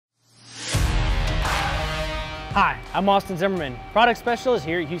Hi, I'm Austin Zimmerman, product specialist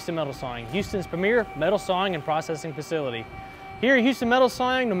here at Houston Metal Sawing, Houston's premier metal sawing and processing facility. Here at Houston Metal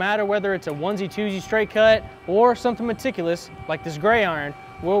Sawing, no matter whether it's a onesie-twosie straight cut or something meticulous like this gray iron,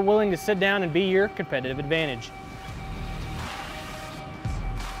 we're willing to sit down and be your competitive advantage.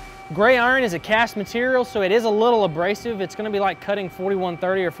 Gray iron is a cast material, so it is a little abrasive. It's going to be like cutting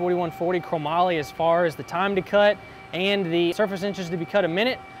 4130 or 4140 chromoly as far as the time to cut and the surface inches to be cut a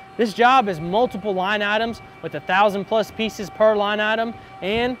minute. This job is multiple line items with 1,000+ pieces per line item,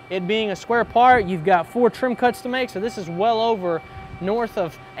 and it being a square part, you've got 4 trim cuts to make, so this is well over north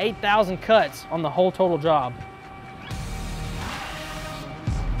of 8,000 cuts on the whole total job.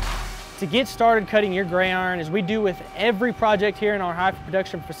 To get started cutting your gray iron, as we do with every project here in our high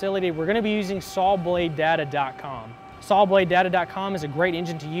production facility, we're going to be using sawbladedata.com. Sawbladedata.com is a great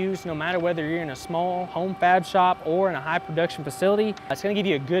engine to use no matter whether you're in a small home fab shop or in a high production facility. It's going to give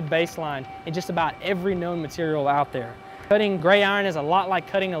you a good baseline in just about every known material out there. Cutting gray iron is a lot like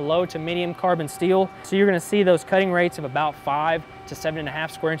cutting a low to medium carbon steel. So you're going to see those cutting rates of about 5 to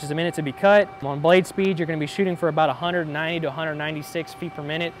 7.5 square inches a minute to be cut. On blade speed, you're going to be shooting for about 190 to 196 feet per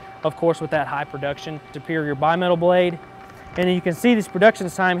minute, of course with that high production superior bimetal blade. And then you can see this production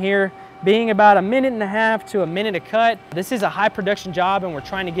time here being about 1.5 minutes to a minute a cut. This is a high production job and we're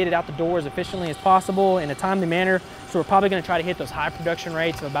trying to get it out the door as efficiently as possible in a timely manner. So we're probably going to try to hit those high production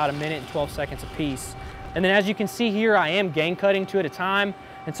rates of about 1 minute and 12 seconds a piece. And then as you can see here, I am gang cutting 2 at a time.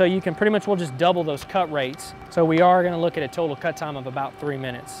 And so you can pretty much, we'll just double those cut rates. So we are going to look at a total cut time of about 3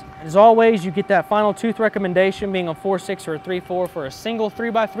 minutes. As always, you get that final tooth recommendation being a 4/6 or a 3/4 for a single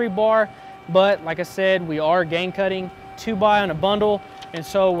 3x3 bar. But like I said, we are gang cutting 2x on a bundle. And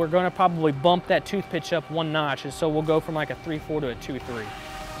so we're going to probably bump that tooth pitch up 1 notch. And so we'll go from like a 3/4 to a 2/3.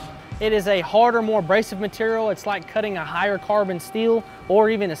 It is a harder, more abrasive material. It's like cutting a higher carbon steel or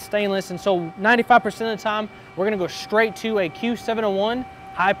even a stainless. And so 95% of the time, we're going to go straight to a Q701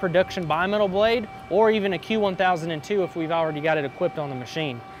 high production bimetal blade or even a Q1002 if we've already got it equipped on the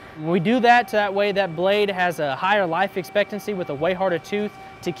machine. When we do that, that way that blade has a higher life expectancy with a way harder tooth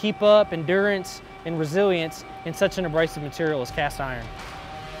to keep up endurance and resilience in such an abrasive material as cast iron.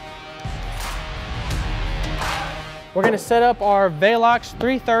 We're going to set up our Velox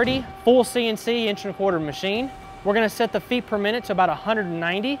 330 full CNC 1.25" machine. We're going to set the feet per minute to about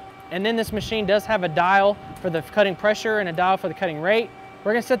 190, and then this machine does have a dial for the cutting pressure and a dial for the cutting rate.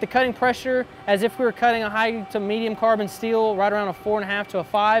 We're going to set the cutting pressure as if we were cutting a high to medium carbon steel, right around a 4.5 to a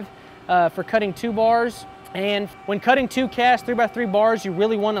 5 for cutting 2 bars. And when cutting 2 cast 3x3 bars, you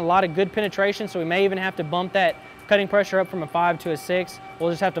really want a lot of good penetration, so we may even have to bump that cutting pressure up from a 5 to a 6. We'll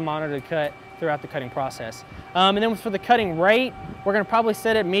just have to monitor the cut throughout the cutting process. And then for the cutting rate, we're going to probably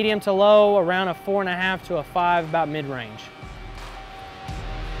set it medium to low, around a 4.5 to a 5, about mid-range.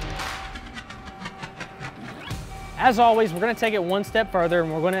 As always, we're going to take it 1 step further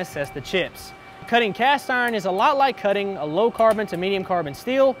and we're going to assess the chips. Cutting cast iron is a lot like cutting a low carbon to medium carbon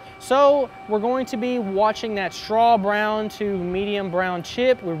steel, so we're going to be watching that straw brown to medium brown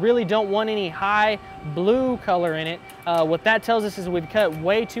chip. We really don't want any high blue color in it. What that tells us is we've cut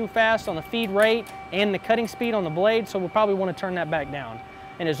way too fast on the feed rate and the cutting speed on the blade, so we'll probably want to turn that back down.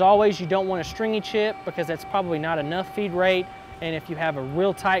 And as always, you don't want a stringy chip because that's probably not enough feed rate. And if you have a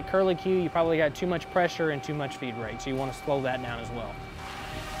real tight curly Q, you probably got too much pressure and too much feed rate, so you want to slow that down as well.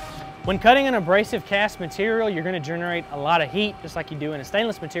 When cutting an abrasive cast material, you're going to generate a lot of heat, just like you do in a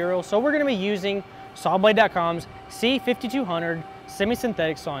stainless material. So we're going to be using Sawblade.com's C5200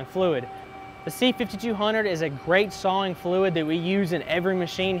 semi-synthetic sawing fluid. The C5200 is a great sawing fluid that we use in every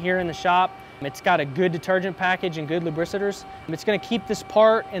machine here in the shop. It's got a good detergent package and good lubricitors. It's going to keep this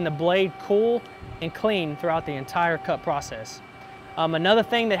part and the blade cool and clean throughout the entire cut process. Another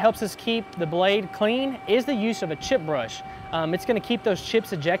thing that helps us keep the blade clean is the use of a chip brush. It's going to keep those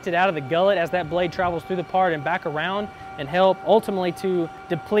chips ejected out of the gullet as that blade travels through the part and back around, and help ultimately to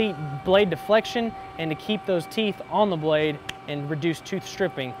deplete blade deflection and to keep those teeth on the blade and reduce tooth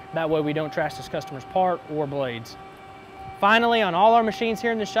stripping. That way we don't trash this customer's part or blades. Finally, on all our machines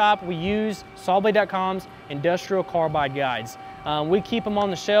here in the shop, we use Sawblade.com's industrial carbide guides. We keep them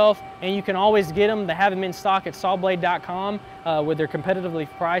on the shelf, and you can always get them. They have them in stock at sawblade.com where they're competitively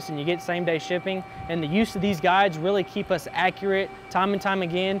priced and you get same-day shipping. And the use of these guides really keep us accurate time and time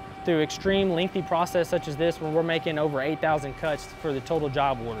again through extreme lengthy process such as this, where we're making over 8,000 cuts for the total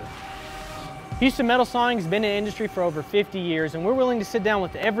job order. Houston Metal Sawing has been in the industry for over 50 years, and we're willing to sit down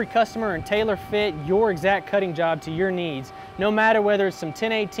with every customer and tailor fit your exact cutting job to your needs. No matter whether it's some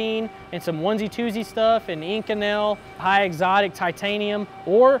 1018 and some onesie-twosie stuff and Inconel, high exotic titanium,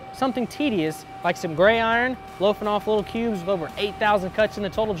 or something tedious like some gray iron, loafing off little cubes with over 8,000 cuts in the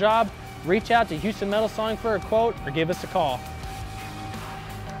total job, reach out to Houston Metal Sawing for a quote or give us a call.